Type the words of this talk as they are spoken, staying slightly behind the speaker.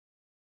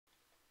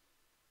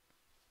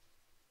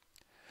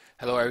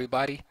Hello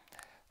everybody.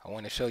 I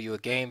want to show you a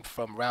game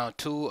from round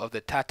 2 of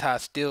the Tata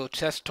Steel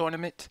chess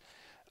tournament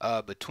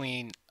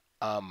between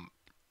um,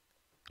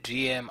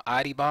 GM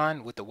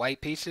Adhiban with the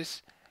white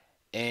pieces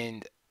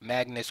and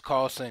Magnus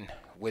Carlsen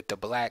with the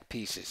black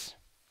pieces.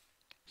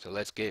 So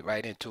let's get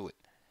right into it.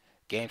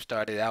 Game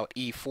started out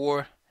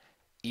e4,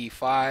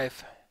 e5,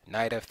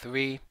 knight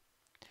f3,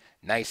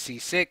 knight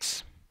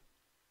c6,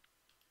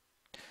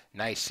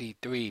 knight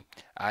c3.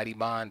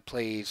 Adhiban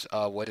plays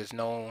what is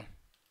known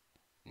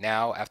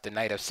now after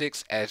knight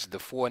f6 as the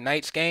four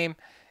knights game,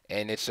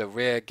 and it's a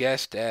rare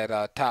guest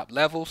at top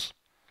levels.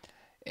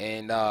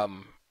 And there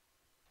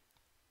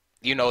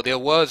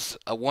was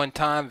a one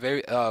time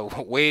very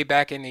way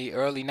back in the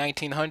early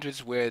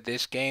 1900s where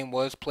this game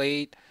was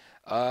played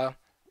uh,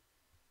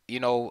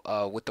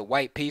 with the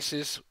white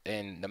pieces,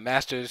 and the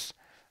masters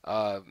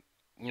uh,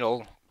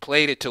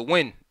 played it to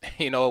win.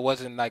 It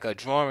wasn't like a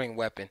drawing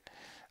weapon.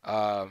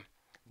 Um,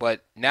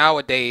 but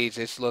nowadays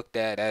it's looked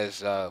at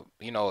as a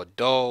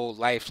dull,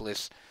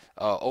 lifeless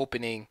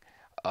opening.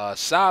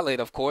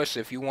 Solid, of course,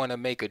 if you want to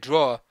make a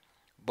draw,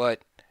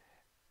 but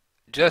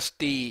just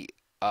the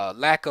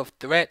lack of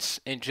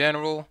threats in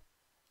general,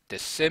 the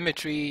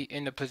symmetry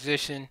in the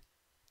position,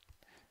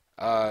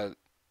 uh,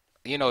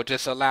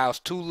 just allows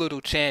too little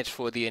chance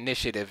for the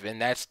initiative,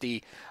 and that's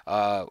the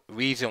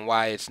reason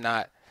why it's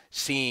not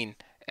seen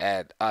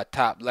at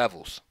top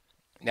levels.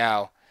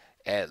 Now,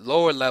 at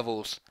lower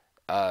levels,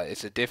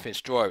 it's a different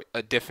story.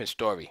 A different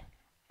story.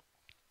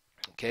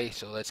 Okay,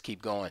 so let's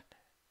keep going.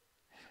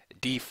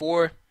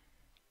 D4,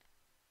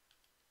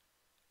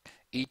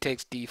 E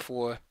takes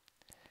D4,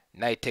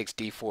 Knight takes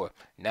D4.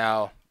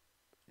 Now,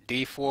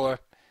 D4,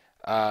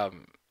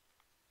 um,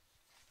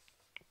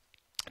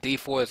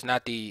 D4 is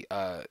not the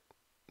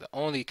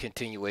only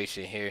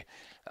continuation here.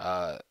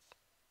 Uh,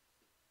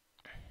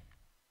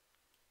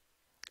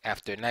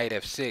 After Knight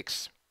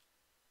F6,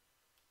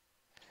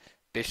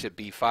 Bishop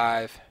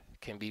B5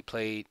 can be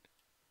played,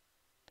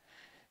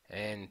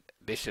 and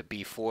Bishop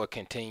B4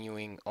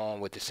 continuing on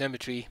with the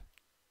symmetry.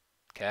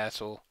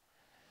 Castle,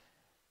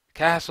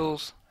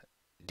 castles,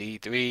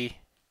 D3,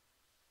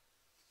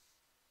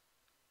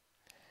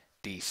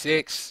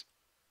 D6,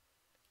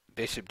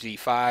 Bishop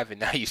G5, and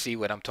now you see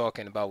what I'm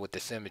talking about with the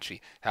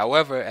symmetry.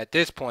 However, at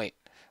this point,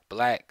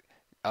 Black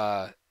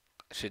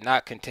should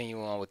not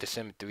continue on with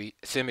the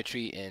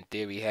symmetry. In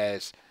theory,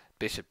 has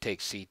Bishop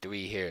takes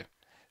C3 here,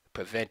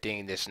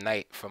 preventing this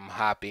knight from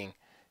hopping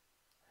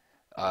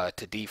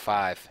to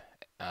D5,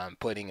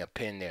 putting a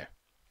pin there.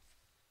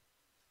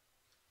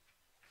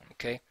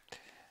 Okay,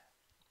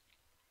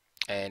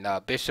 and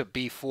Bishop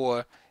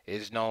B4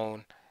 is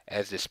known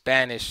as the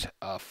Spanish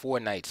four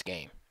knights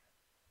game.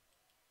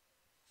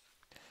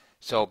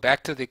 So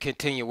back to the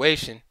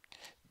continuation,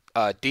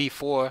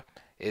 D4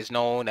 is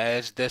known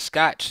as the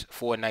Scotch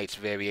four knights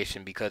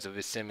variation because of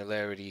its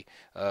similarity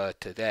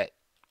to that.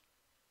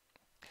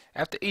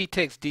 After E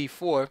takes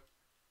D4,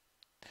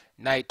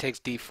 Knight takes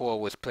D4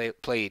 was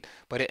played,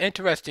 but an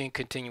interesting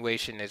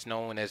continuation is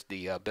known as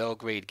the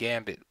Belgrade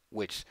Gambit,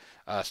 which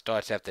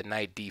starts after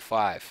Knight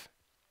D5.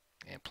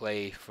 And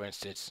play, for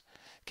instance,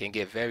 can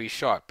get very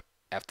sharp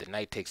after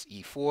Knight takes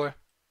E4,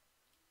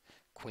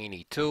 Queen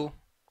E2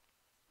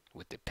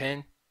 with the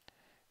pin,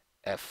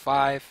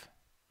 F5,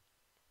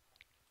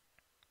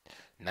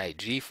 Knight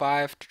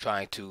G5,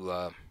 trying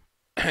to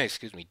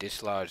excuse me,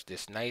 dislodge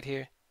this knight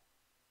here.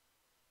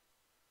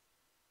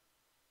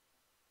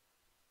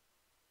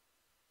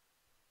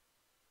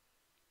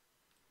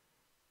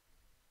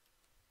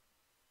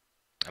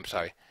 I'm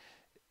sorry,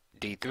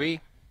 D3,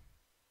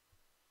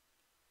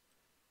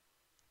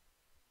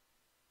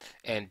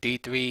 and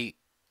D3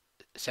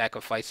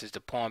 sacrifices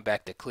the pawn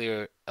back to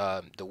clear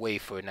the way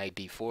for knight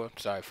D4.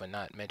 Sorry for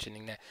not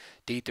mentioning that.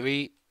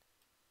 D3,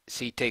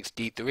 C takes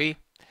D3,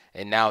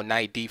 and now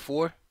knight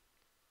D4,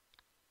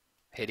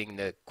 hitting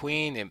the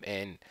queen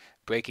and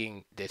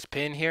breaking this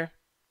pin here.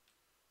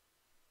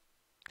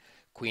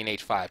 Queen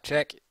H5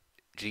 check,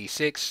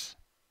 G6,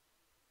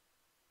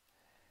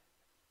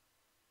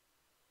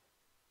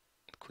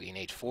 Queen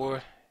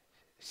H4,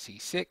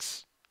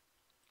 C6.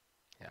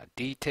 Now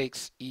D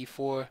takes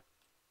E4,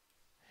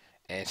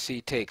 and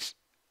C takes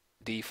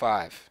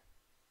D5.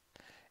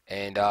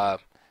 And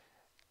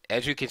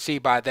as you can see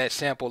by that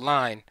sample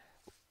line,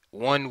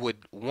 one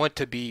would want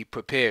to be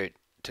prepared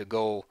to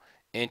go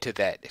into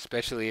that,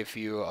 especially if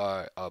you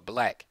are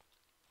black.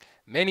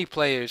 Many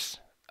players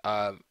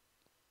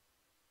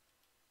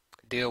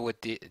deal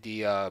with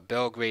the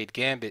Belgrade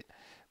Gambit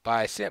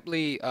by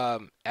simply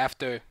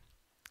after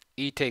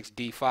E takes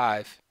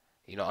D5,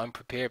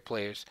 unprepared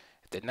players,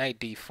 if the knight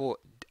D4,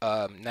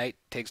 knight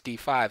takes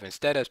D5,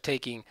 instead of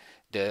taking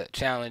the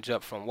challenge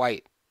up from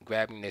white,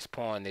 grabbing this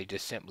pawn, they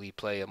just simply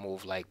play a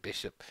move like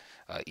Bishop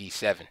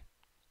E7.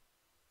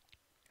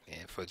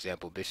 And for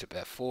example, Bishop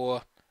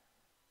F4,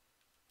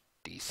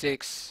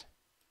 D6,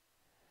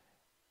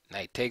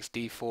 Knight takes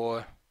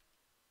D4,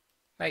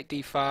 Knight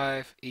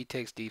D5, E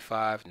takes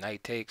D5,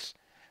 Knight takes.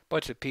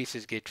 Bunch of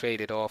pieces get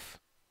traded off.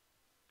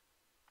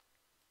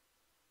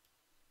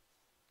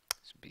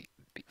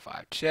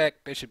 5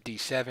 check, bishop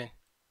d7,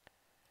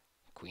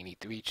 queen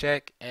e3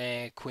 check,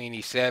 and queen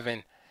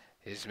e7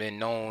 has been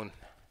known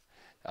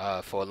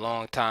for a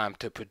long time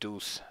to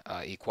produce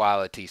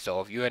equality.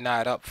 So if you're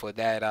not up for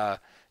that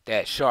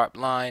sharp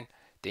line,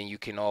 then you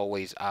can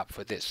always opt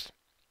for this.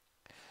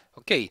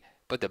 Okay,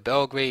 but the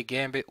Belgrade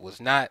Gambit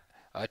was not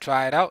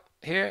tried out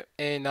here,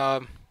 and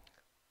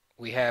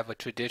we have a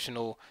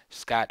traditional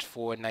Scotch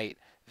 4-knight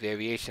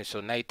variation. So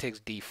knight takes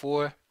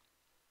d4,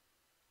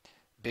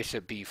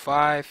 bishop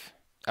b5.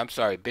 I'm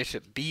sorry,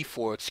 bishop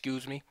b4,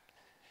 excuse me,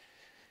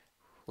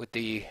 with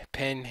the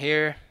pin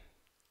here,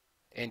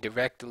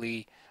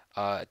 indirectly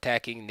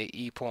attacking the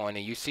e pawn.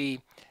 And you see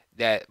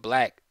that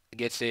black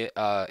gets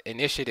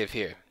initiative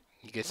here.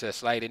 He gets a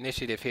slight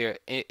initiative here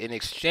in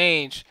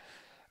exchange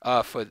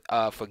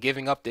for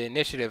giving up the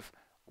initiative.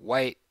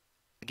 White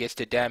gets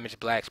to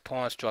damage black's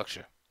pawn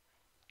structure.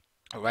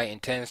 All right,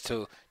 and tends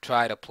to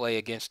try to play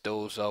against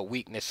those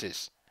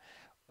weaknesses.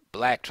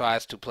 Black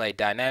tries to play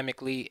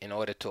dynamically in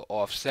order to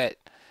offset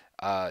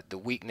the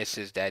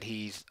weaknesses that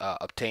he's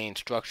obtained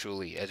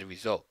structurally as a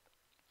result.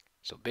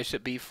 So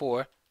bishop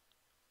b4,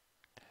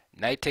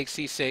 knight takes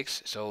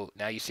c6, so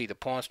now you see the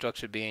pawn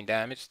structure being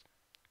damaged.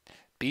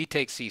 B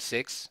takes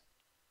c6.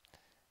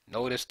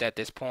 Notice that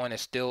this pawn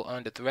is still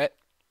under threat.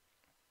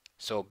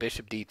 So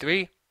bishop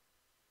d3,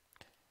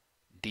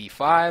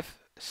 d5,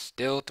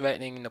 still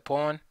threatening the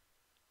pawn.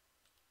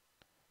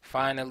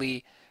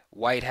 Finally,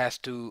 white has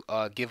to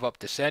give up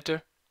the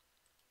center.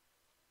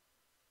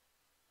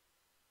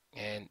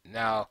 And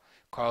now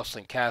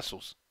Carlsen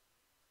castles.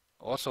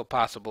 Also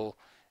possible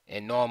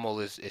and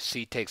normal is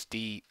c takes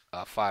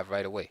d5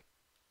 right away.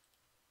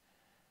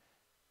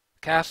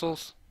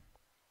 Castles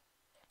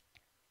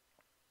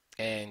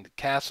and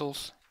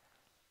castles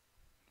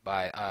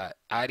by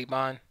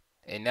Adhiban.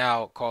 And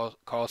now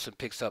Carlsen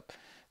picks up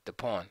the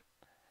pawn.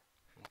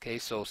 Okay,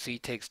 so c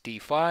takes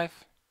d5.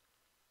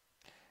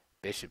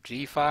 Bishop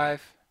g5.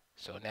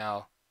 So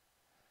now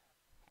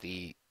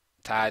the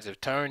tides have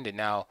turned, and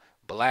now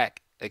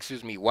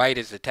white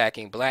is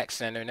attacking black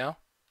center now.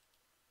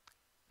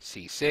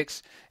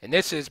 c6. And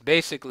this is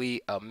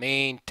basically a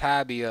main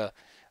tabia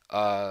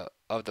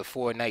of the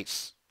 4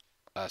 knights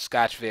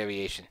Scotch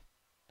variation.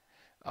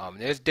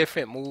 There's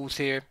different moves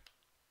here,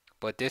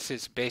 but this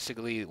is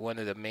basically one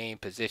of the main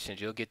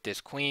positions. You'll get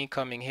this queen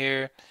coming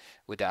here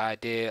with the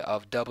idea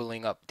of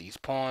doubling up these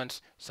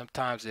pawns.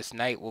 Sometimes this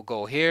knight will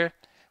go here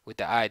with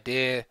the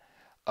idea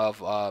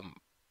of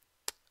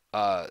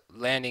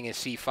landing in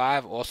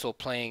c5, also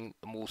playing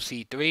the move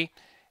c3,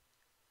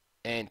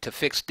 and to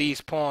fix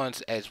these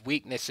pawns as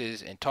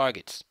weaknesses and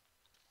targets.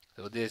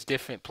 So there's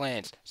different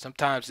plans.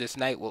 Sometimes this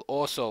knight will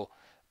also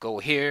go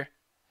here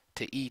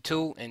to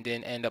e2 and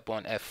then end up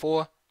on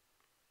f4.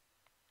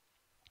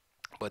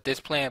 But this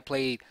plan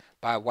played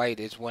by white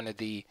is one of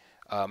the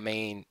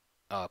main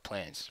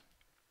plans.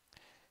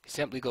 He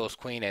simply goes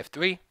queen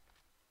f3,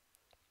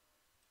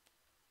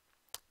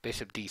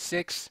 bishop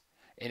d6,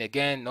 and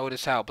again,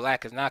 notice how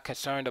black is not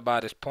concerned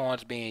about his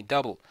pawns being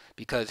doubled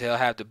because he'll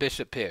have the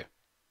bishop here.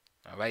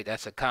 All right,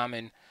 that's a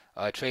common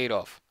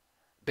trade-off.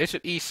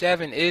 Bishop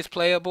e7 is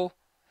playable,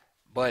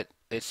 but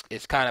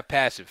it's kind of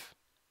passive.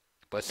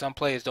 But some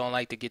players don't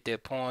like to get their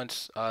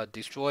pawns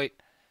destroyed.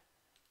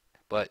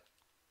 But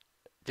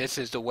this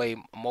is the way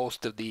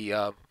most of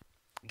the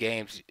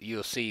games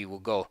you'll see will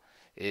go.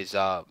 Is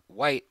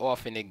black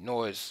often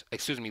ignores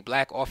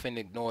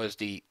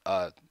the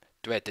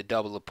threat to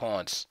double the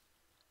pawns.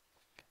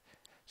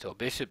 So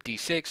bishop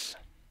d6,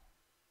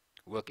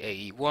 rook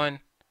ae1,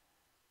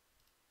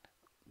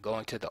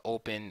 going to the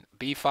open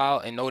b file,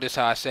 and notice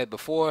how I said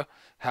before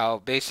how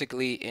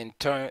basically in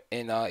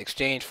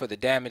exchange for the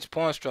damaged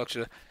pawn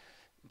structure,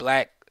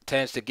 black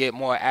tends to get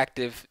more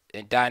active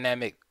and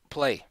dynamic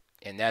play,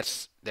 and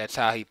that's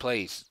how he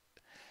plays.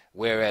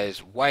 Whereas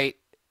white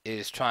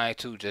is trying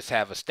to just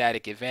have a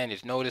static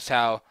advantage. Notice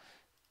how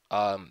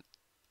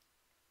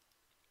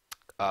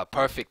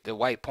perfect the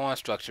white pawn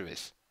structure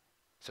is.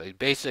 So he's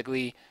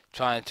basically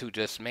trying to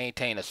just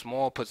maintain a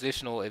small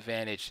positional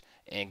advantage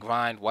and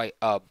grind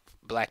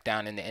black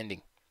down in the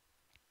ending.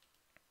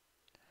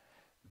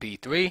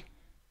 b3,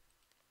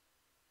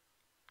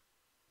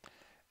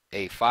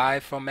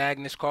 a5 from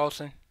Magnus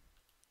Carlsen,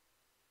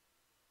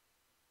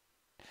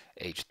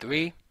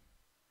 h3,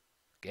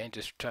 again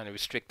just trying to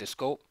restrict the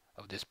scope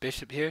of this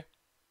bishop here,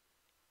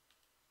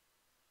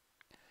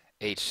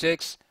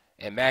 h6,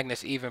 and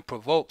Magnus even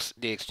provokes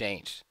the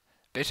exchange.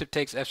 Bishop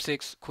takes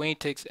f6, queen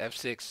takes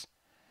f6,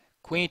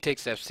 queen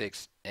takes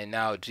f6, and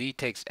now g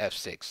takes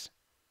f6.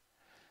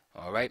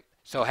 Alright,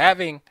 so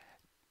having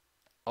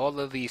all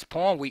of these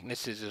pawn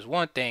weaknesses is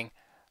one thing,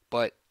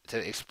 but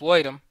to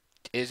exploit them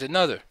is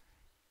another.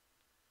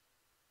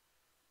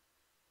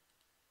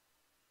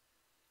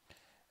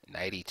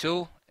 Knight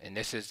e2, and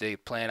this is the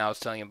plan I was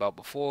telling you about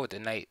before, with the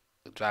knight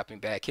dropping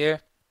back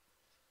here.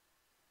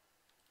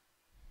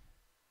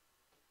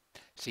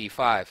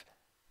 c5.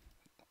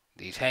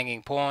 These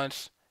hanging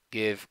pawns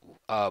give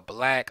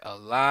black a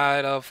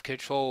lot of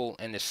control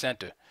in the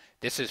center.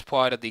 This is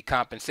part of the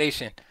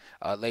compensation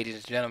ladies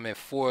and gentlemen,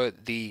 for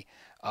the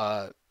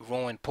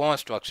ruined pawn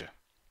structure.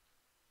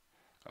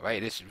 All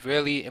right, it's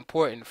really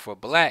important for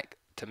black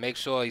to make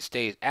sure he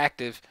stays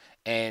active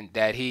and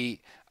that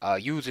he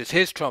uses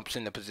his trumps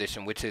in the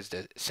position, which is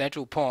the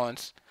central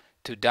pawns,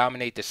 to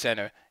dominate the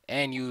center,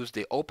 and use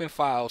the open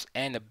files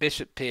and the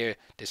bishop pair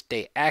to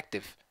stay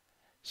active.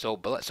 So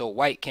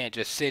white can't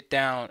just sit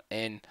down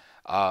and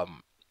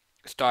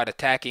start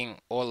attacking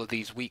all of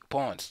these weak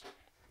pawns.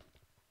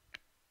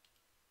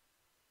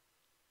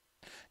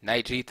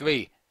 Knight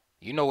g3.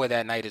 You know where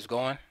that knight is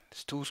going.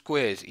 It's two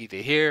squares, either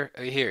here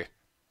or here.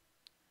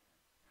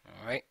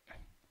 All right.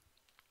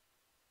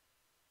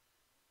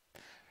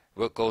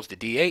 Rook goes to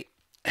d8.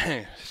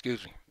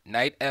 Excuse me.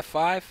 Knight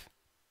f5.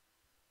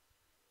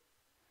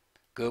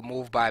 Good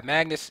move by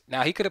Magnus.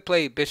 Now he could have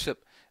played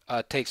bishop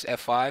takes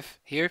f5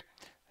 here.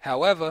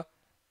 However,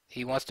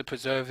 he wants to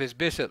preserve his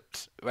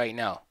bishops right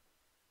now.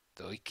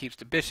 So he keeps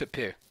the bishop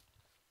here.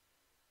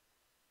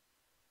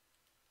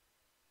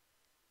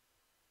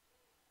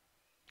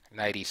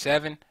 Knight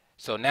e7.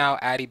 So now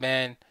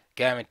Adhiban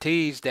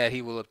guarantees that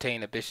he will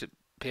obtain a bishop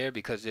pair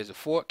because there's a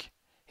fork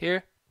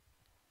here.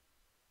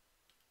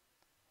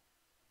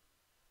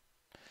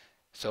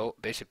 So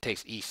bishop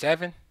takes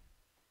e7.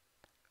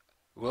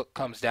 Rook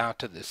comes down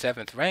to the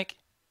 7th rank.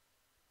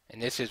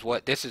 And this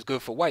is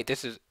good for white.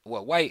 This is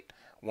what white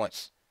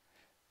wants.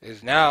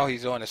 Is now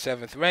he's on the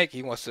 7th rank.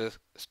 He wants to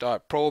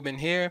start probing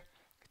here,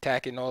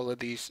 attacking all of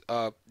these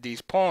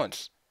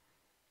pawns.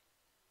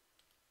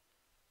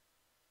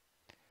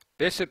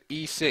 Bishop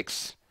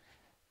e6.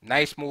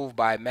 Nice move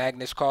by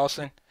Magnus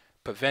Carlsen,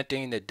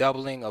 preventing the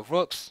doubling of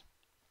rooks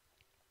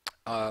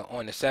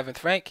on the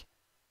 7th rank.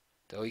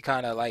 So he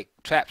kind of like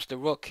traps the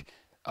rook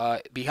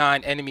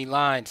behind enemy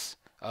lines,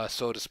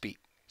 so to speak.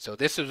 So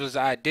this was his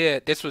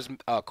idea. This was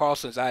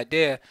Carlsen's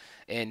idea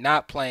in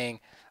not playing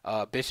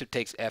bishop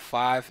takes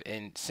f5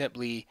 and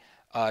simply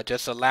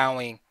just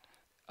allowing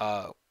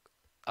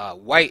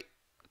white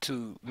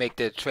to make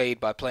the trade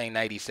by playing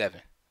knight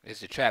e7. Is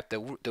to trap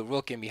the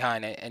rook in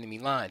behind enemy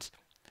lines.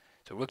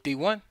 So rook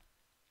d1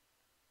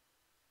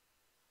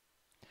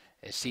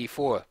 and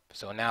c4.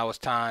 So now it's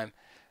time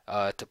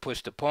to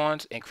push the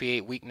pawns and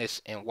create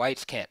weakness in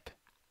white's camp.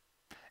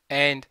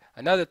 And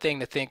another thing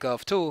to think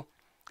of too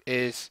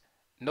is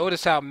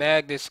notice how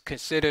Magnus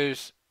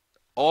considers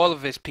all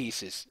of his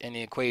pieces in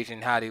the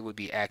equation, how they would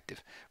be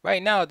active.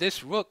 Right now,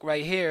 this rook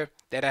right here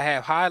that I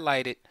have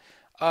highlighted,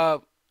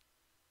 would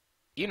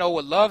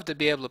love to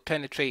be able to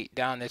penetrate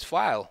down this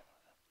file.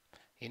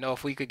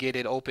 If we could get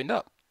it opened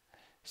up.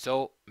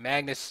 So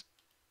Magnus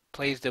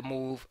plays the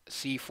move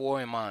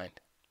c4 in mind.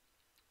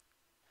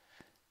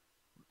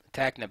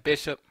 Attacking the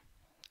bishop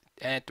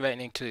and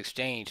threatening to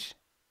exchange.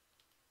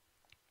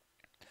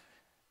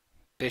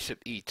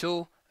 Bishop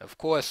e2. Of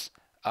course,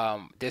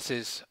 this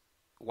is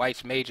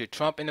white's major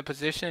trump in the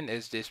position,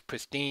 is this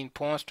pristine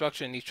pawn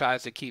structure, and he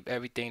tries to keep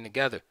everything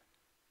together.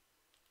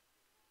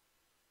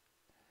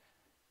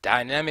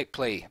 Dynamic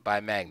play by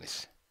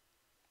Magnus.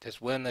 Just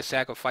willing to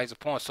sacrifice a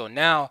pawn. So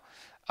now,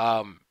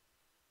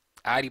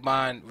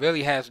 Adhiban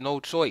really has no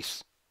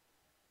choice.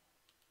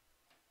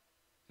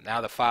 Now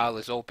the file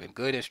is open.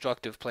 Good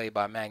instructive play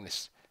by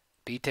Magnus.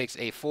 B takes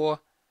a4.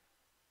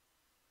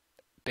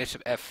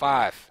 Bishop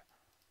f5.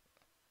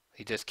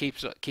 He just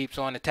keeps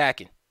on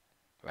attacking.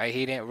 Right?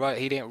 He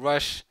didn't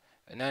rush.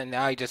 And then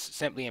now he just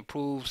simply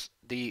improves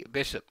the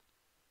bishop.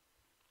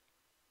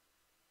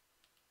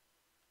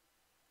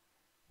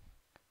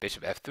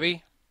 Bishop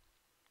f3.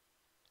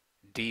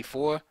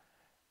 d4.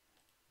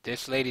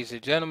 This, ladies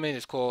and gentlemen,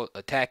 is called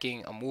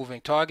attacking a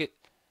moving target.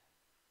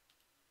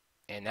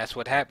 And that's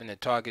what happened. The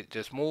target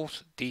just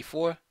moves.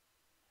 d4.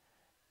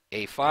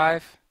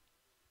 a5.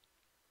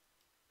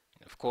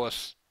 Of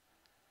course,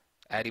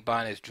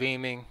 Adhiban is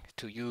dreaming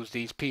to use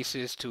these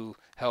pieces to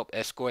help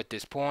escort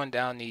this pawn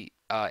down the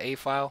a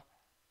file.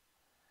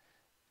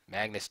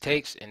 Magnus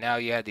takes, and now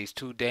you have these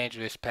two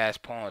dangerous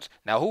passed pawns.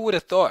 Now, who would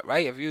have thought,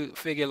 right? If you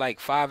figure like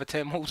 5 or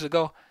 10 moves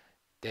ago,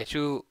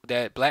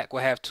 that black will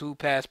have two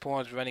passed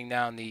pawns running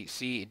down the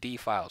C and D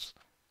files.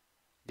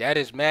 That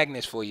is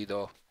Magnus for you,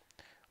 though.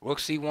 Rook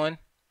c1,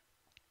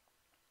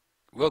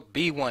 rook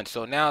b1.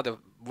 So now the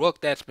rook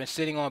that's been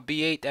sitting on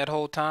b8 that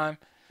whole time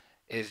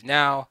is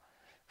now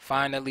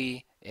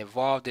finally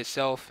involved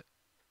itself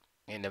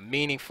in a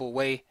meaningful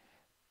way.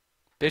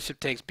 Bishop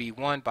takes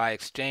b1 by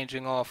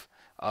exchanging off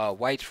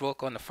white's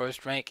rook on the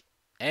 1st rank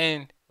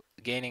and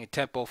gaining a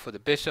tempo for the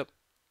bishop.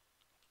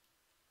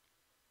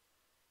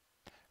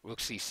 Rook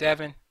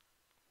c7,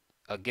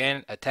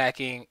 again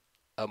attacking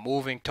a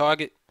moving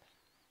target.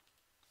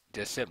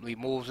 Just simply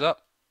moves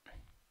up.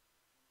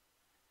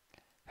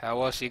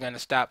 How else are you going to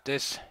stop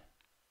this?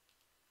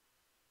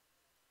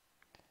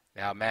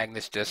 Now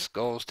Magnus just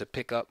goes to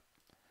pick up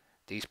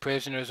these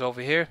prisoners over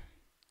here.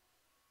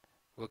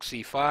 Rook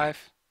c5.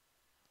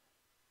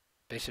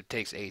 Bishop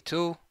takes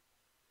a2.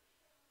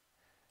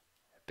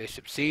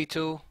 Bishop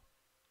c2.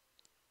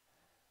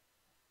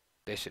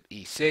 Bishop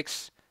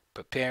e6.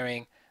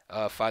 Preparing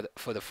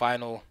for the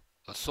final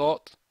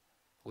assault.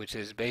 which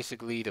is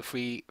basically to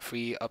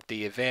free up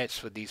the advance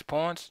for these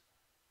pawns.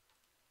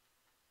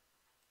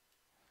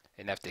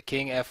 And after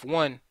king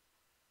f1,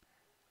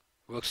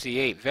 rook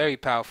c8, very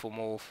powerful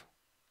move.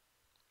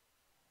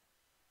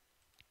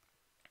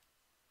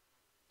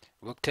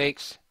 Rook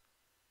takes,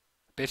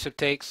 bishop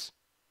takes,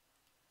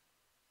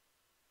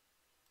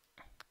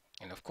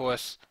 and of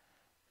course,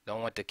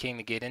 don't want the king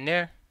to get in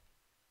there.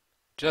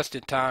 Just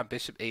in time,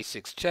 bishop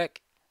a6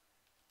 check.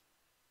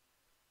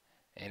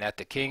 And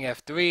after king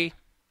f3,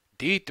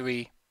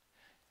 d3,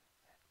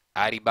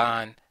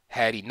 Adhiban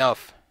had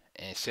enough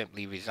and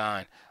simply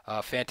resigned.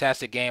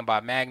 Fantastic game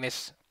by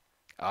Magnus.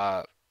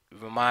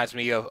 Reminds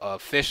me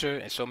of Fischer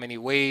in so many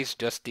ways.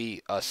 Just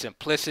the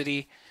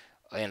simplicity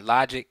and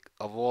logic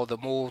of all the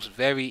moves.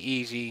 Very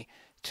easy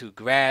to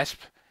grasp,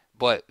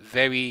 but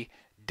very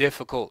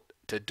difficult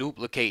to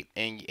duplicate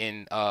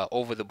in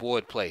over the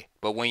board play.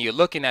 But when you're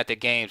looking at the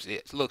games,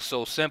 it looks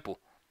so simple,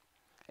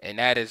 and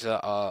that is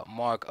a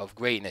mark of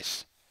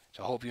greatness.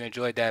 So I hope you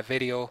enjoyed that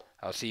video.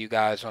 I'll see you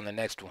guys on the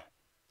next one.